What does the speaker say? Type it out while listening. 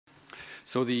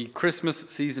So the Christmas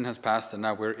season has passed and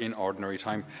now we're in ordinary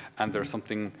time, and there's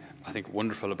something I think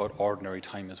wonderful about ordinary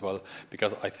time as well,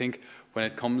 because I think when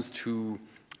it comes to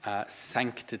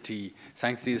sanctity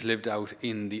is lived out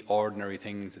in the ordinary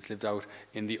things, it's lived out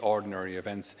in the ordinary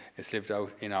events, it's lived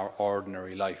out in our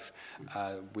ordinary life.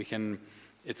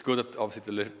 It's good that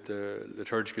obviously the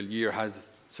liturgical year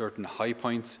has certain high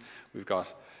points. We've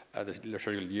got the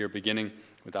liturgical year beginning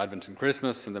with Advent and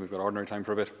Christmas, and then we've got ordinary time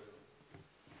for a bit.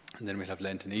 And then we'll have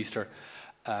Lent and Easter.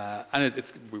 And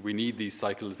we need these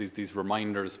cycles, these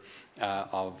reminders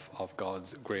of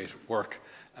God's great work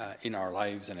in our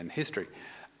lives and in history.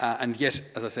 And yet,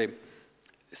 as I say,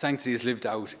 sanctity is lived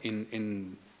out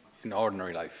in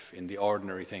ordinary life, in the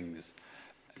ordinary things.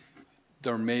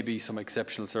 There may be some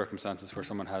exceptional circumstances where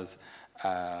someone has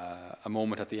a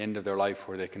moment at the end of their life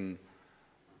where they can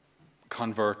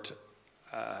convert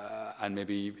and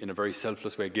maybe in a very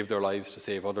selfless way give their lives to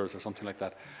save others or something like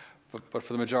that. But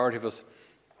for the majority of us,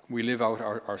 we live out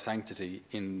our sanctity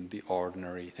in the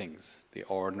ordinary things, the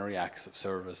ordinary acts of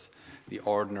service, the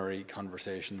ordinary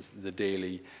conversations, the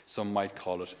daily, some might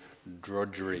call it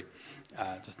drudgery,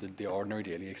 just the ordinary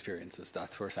daily experiences.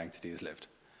 That's where sanctity is lived.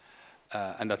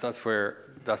 And that's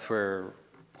where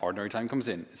ordinary time comes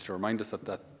in. It's to remind us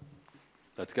that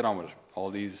let's get on with it. All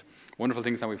these wonderful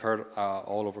things that we've heard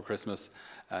all over Christmas,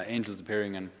 angels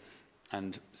appearing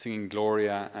and singing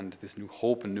Gloria and this new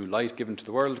hope and new light given to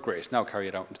the world, great. Now carry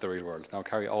it out into the real world. Now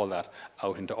carry all that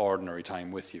out into ordinary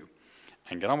time with you.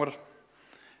 And get on with it.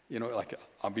 You know, like,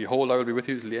 behold, I will be with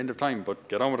you till the end of time, but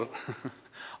get on with it.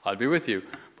 I'll be with you.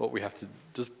 But we have to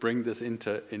just bring this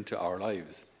into our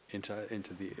lives, into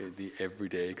the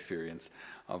everyday experience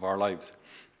of our lives.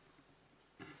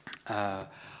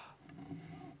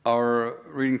 Our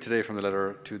reading today from the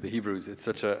letter to the Hebrews, it's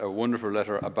such a wonderful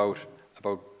letter about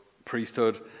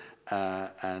priesthood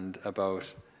and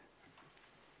about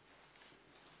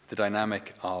the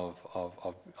dynamic of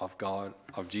God,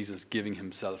 of Jesus giving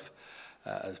himself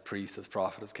as priest, as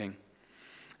prophet, as king.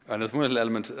 And there's one little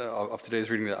element of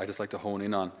today's reading that I just like to hone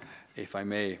in on, if I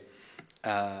may.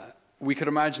 We could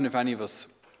imagine if any of us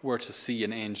were to see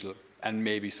an angel, and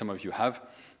maybe some of you have,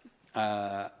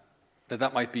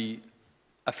 that might be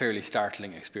a fairly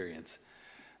startling experience.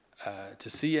 To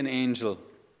see an angel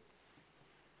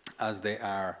as they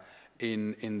are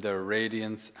in their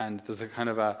radiance, and there's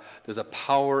a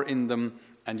power in them,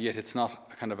 and yet it's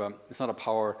not a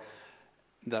power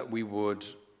that we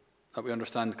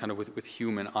understand kind of with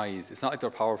human eyes. It's not like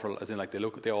they're powerful as in like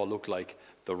they all look like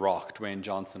The Rock, Dwayne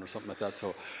Johnson or something like that.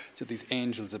 So these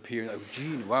angels appear, like,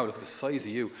 gee, wow, look at the size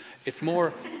of you. It's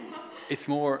more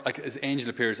like as angel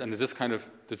appears, and there's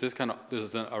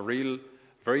a real,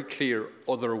 very clear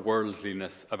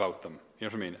otherworldliness about them. You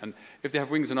know what I mean? And if they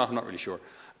have wings or not, I'm not really sure.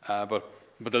 But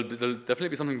there'll definitely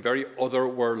be something very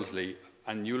otherworldly,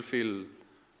 and you'll feel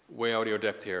way out of your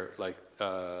depth here. Like,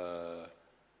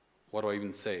 what do I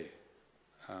even say?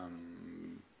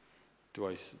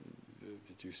 Do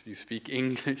you speak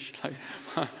English?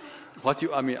 Like, what do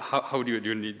you? I mean, how do you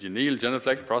kneel,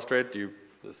 genuflect, prostrate? Do you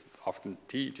often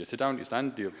tea? Do you sit down? Do you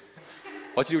stand?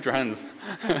 What do you do with your hands?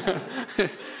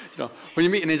 When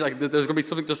you meet an angel, like, there's going to be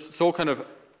something just so kind of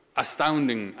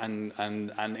astounding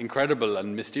and incredible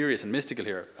and mysterious and mystical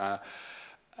here.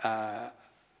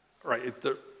 Right,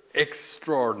 they're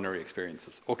extraordinary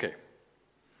experiences. Okay.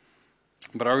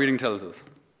 But our reading tells us,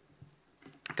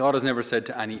 God has never said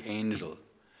to any angel,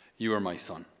 "You are my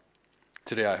son.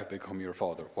 Today I have become your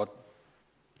father." What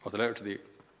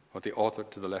the author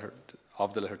of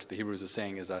the letter to the Hebrews is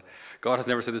saying is that God has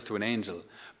never said this to an angel,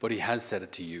 but he has said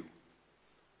it to you.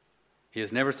 He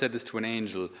has never said this to an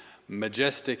angel,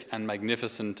 majestic and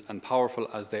magnificent and powerful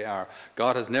as they are.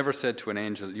 God has never said to an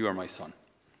angel, "You are my son.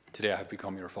 Today I have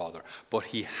become your father." But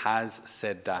he has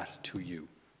said that to you.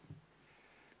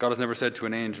 God has never said to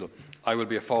an angel, "I will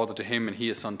be a father to him and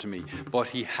he a son to me." But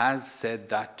he has said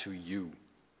that to you.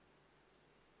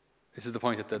 This is the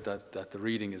point that the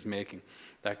reading is making.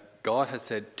 That God has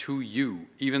said to you,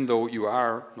 even though you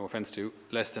are, no offense to,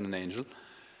 less than an angel,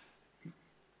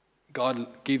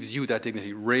 God gives you that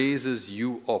dignity, raises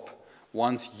you up,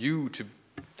 wants you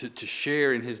to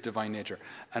share in his divine nature,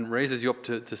 and raises you up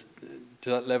to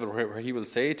that level where he will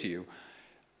say to you,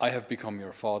 "I have become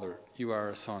your father. You are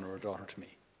a son or a daughter to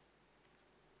me."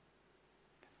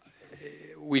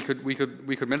 We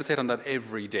could meditate on that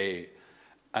every day,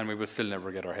 and we would still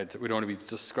never get our heads. We'd only be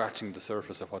just scratching the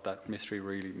surface of what that mystery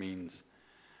really means.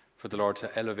 For the Lord to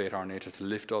elevate our nature, to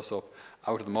lift us up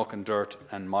out of the muck and dirt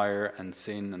and mire and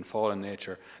sin and fallen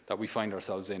nature that we find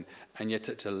ourselves in, and yet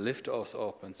to lift us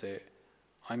up and say,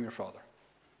 "I'm your father.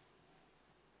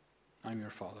 I'm your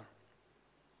father."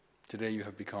 Today you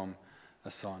have become a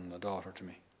son, a daughter to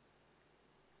me.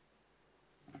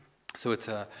 So it's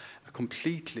a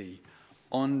completely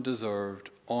undeserved,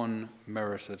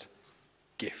 unmerited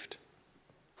gift.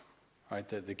 Right?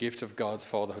 The gift of God's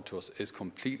fatherhood to us is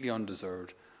completely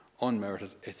undeserved, unmerited.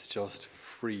 It's just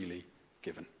freely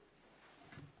given.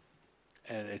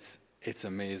 And it's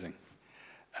amazing.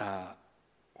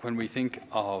 When we think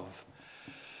of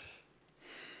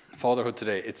fatherhood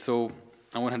today, it's so,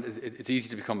 on one hand, it's easy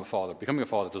to become a father. Becoming a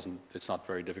father it's not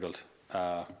very difficult.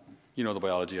 You know the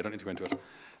biology, I don't need to go into it.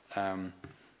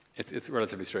 It's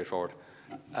relatively straightforward.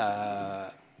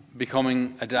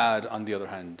 Becoming a dad, on the other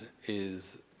hand,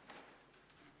 is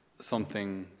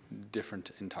something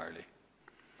different entirely.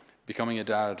 Becoming a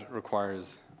dad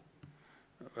requires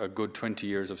a good 20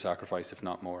 years of sacrifice, if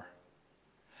not more.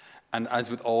 And as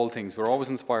with all things, we're always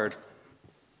inspired,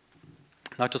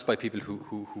 not just by people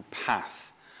who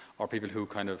pass, or people who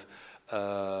kind of,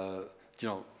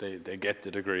 they get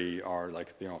the degree, or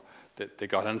like, they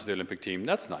got into the Olympic team.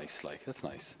 That's nice, that's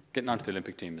nice. Getting onto the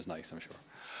Olympic team is nice, I'm sure.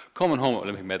 Coming home with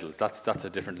Olympic medals, that's a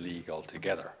different league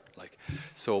altogether.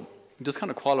 So just kind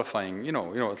of qualifying,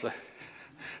 it's like,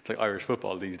 it's like Irish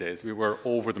football these days. We were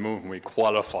over the moon when we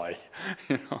qualify,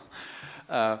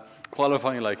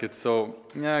 qualifying like it's so,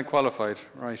 yeah, qualified,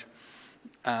 right.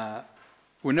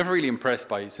 We're never really impressed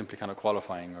by simply kind of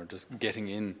qualifying or just getting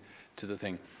into the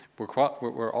thing.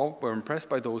 We're impressed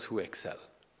by those who excel.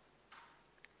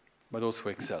 By those who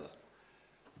excel.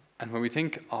 And when we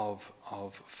think of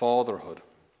fatherhood,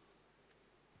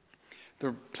 there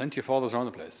are plenty of fathers around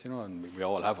the place, and we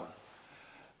all have one.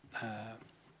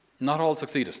 Not all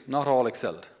succeeded, not all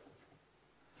excelled.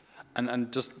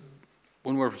 And just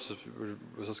one word was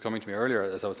just coming to me earlier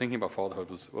as I was thinking about fatherhood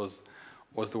was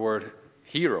the word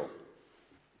hero.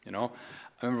 I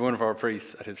remember one of our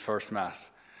priests at his first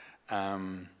Mass.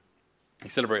 He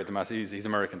celebrated the Mass. He's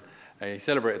American. He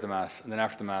celebrated the Mass, and then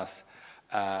after the Mass,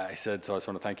 he said, "So I just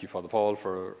want to thank you, Father Paul,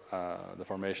 for the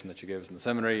formation that you gave us in the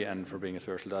seminary and for being a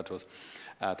spiritual dad to us.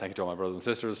 Thank you to all my brothers and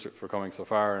sisters for coming so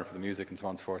far and for the music and so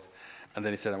on and so forth." And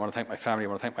then he said, "I want to thank my family. I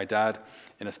want to thank my dad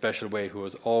in a special way, who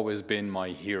has always been my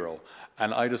hero."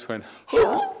 And I just went,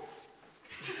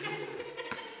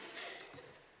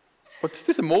 what's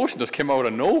this emotion just came out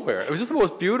of nowhere? It was just the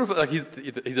most beautiful. Like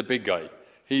he's a big guy.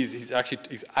 He's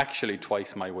actually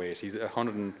twice my weight. He's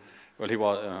 100. Well, he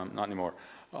was not anymore.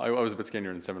 I was a bit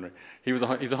skinnier in seminary. He's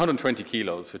 120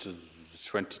 kilos, which is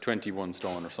 21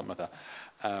 stone or something like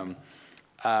that.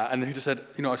 And he just said,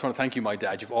 I just want to thank you, my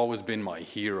dad. You've always been my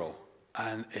hero.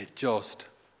 And I just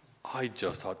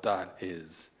thought that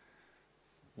is,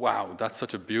 wow, that's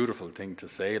such a beautiful thing to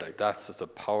say. Like, that's just a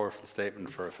powerful statement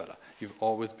for a fella. You've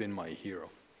always been my hero.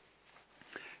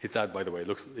 His dad, by the way,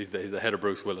 he's the head of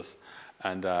Bruce Willis,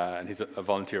 and he's a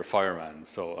volunteer fireman.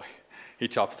 So he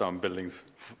chops down buildings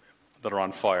that are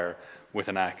on fire with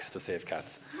an axe to save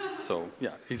cats. So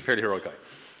yeah, he's a fairly heroic guy.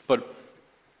 But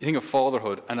you think of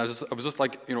fatherhood, and I was just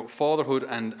like, fatherhood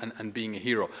and being a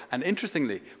hero. And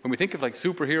interestingly, when we think of like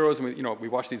superheroes, and we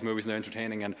watch these movies and they're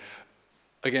entertaining, and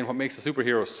again, what makes a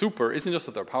superhero super isn't just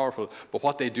that they're powerful, but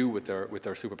what they do with their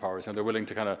superpowers. They're willing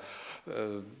to kind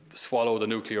of swallow the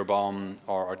nuclear bomb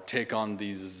or take on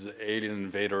these alien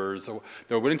invaders. So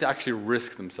they're willing to actually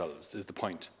risk themselves, is the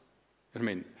point. You know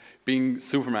what I mean? Being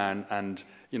Superman and,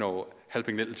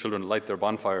 helping little children light their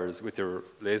bonfires with their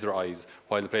laser eyes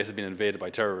while the place has been invaded by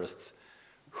terrorists.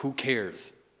 Who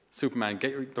cares? Superman,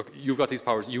 look, you've got these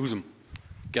powers, use them.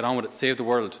 Get on with it, save the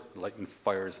world, lighting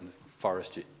fires in the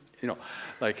forest.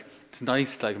 It's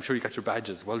nice, I'm sure you got your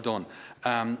badges, well done.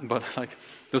 But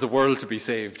there's a world to be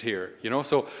saved here,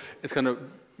 So it's kind of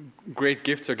great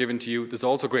gifts are given to you. There's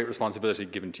also great responsibility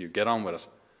given to you. Get on with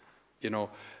it,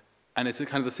 And it's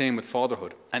kind of the same with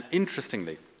fatherhood. And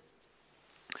interestingly,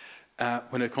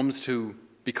 when it comes to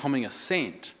becoming a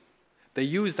saint, they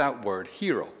use that word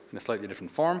hero in a slightly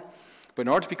different form. But in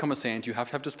order to become a saint, you have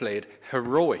to have displayed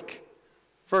heroic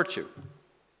virtue.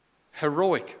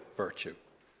 Heroic virtue.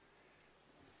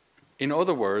 In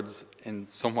other words, in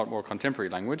somewhat more contemporary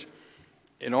language,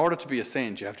 in order to be a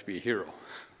saint, you have to be a hero.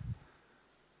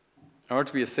 In order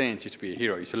to be a saint, you have to be a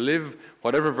hero. You have to live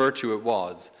whatever virtue it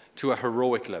was to a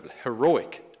heroic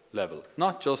level,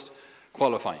 not just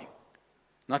qualifying,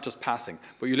 not just passing,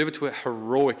 but you live it to a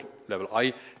heroic level.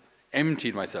 I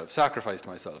emptied myself, sacrificed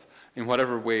myself, in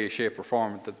whatever way, shape, or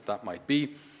form that might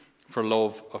be, for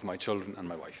love of my children and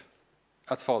my wife.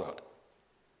 That's fatherhood.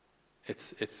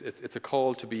 It's a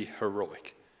call to be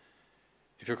heroic.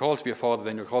 If you're called to be a father,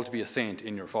 then you're called to be a saint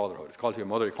in your fatherhood. If you're called to be a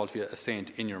mother, you're called to be a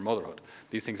saint in your motherhood.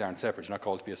 These things aren't separate. You're not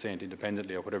called to be a saint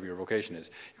independently of whatever your vocation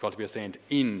is. You're called to be a saint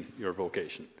in your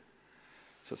vocation.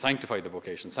 So sanctify the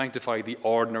vocation, sanctify the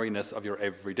ordinariness of your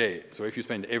everyday. So if you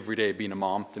spend every day being a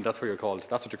mom, then that's what you're called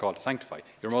to sanctify,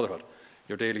 your motherhood,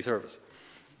 your daily service.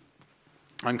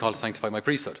 I'm called to sanctify my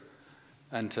priesthood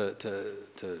and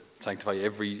to sanctify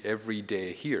every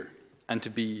day here and to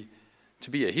be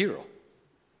a hero,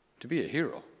 to be a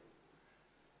hero.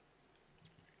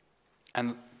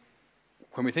 And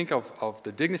when we think of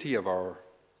the dignity of our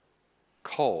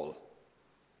call,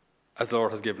 as the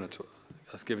Lord has given to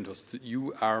us,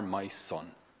 you are my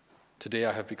son. Today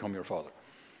I have become your father.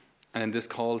 And in this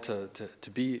call to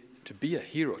be a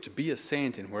hero, to be a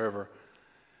saint in wherever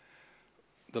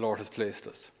the Lord has placed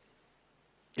us,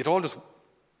 it all just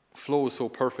flows so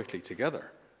perfectly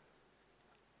together.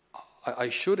 I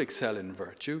should excel in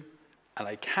virtue, and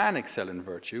I can excel in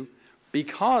virtue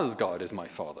because God is my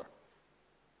father.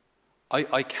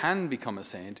 I can become a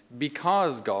saint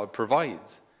because God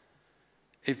provides.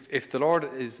 If the Lord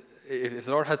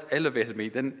has elevated me,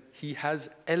 then he has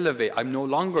elevated. I'm no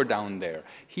longer down there.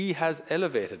 He has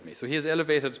elevated me. So he has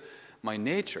elevated my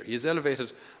nature. He has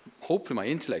elevated, hopefully, my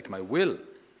intellect, my will,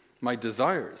 my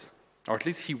desires. Or at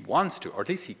least he wants to, or at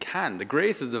least he can. The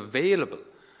grace is available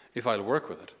if I'll work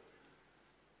with it.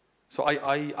 So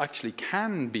I actually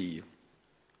can be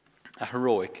a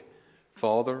heroic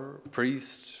father,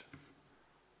 priest,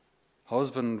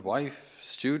 husband, wife,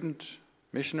 student,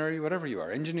 missionary, whatever you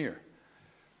are, engineer.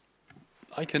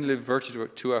 I can live virtue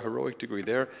to a heroic degree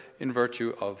there in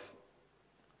virtue of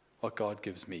what God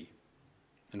gives me,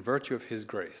 in virtue of his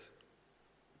grace.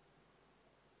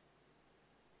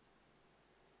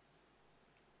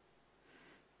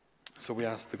 So we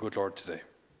ask the good Lord today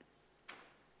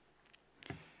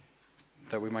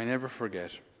that we might never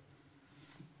forget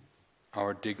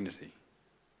our dignity,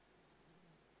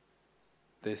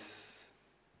 this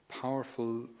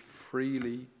powerful,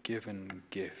 freely given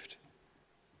gift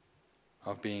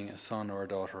of being a son or a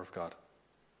daughter of God.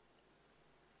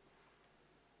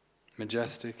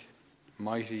 Majestic,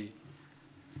 mighty,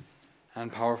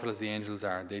 and powerful as the angels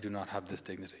are, they do not have this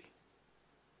dignity.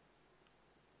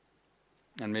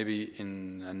 And maybe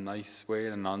in a nice way,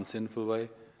 in a non-sinful way,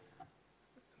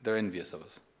 they're envious of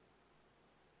us.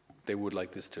 They would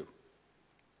like this too.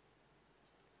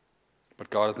 But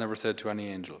God has never said to any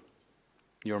angel,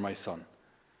 "You're my son.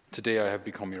 Today I have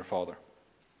become your father."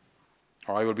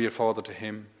 Or I will be a father to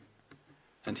him,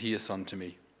 and he a son to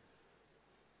me.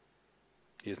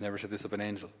 He has never said this of an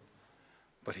angel,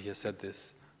 but he has said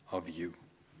this of you.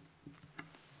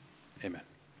 Amen.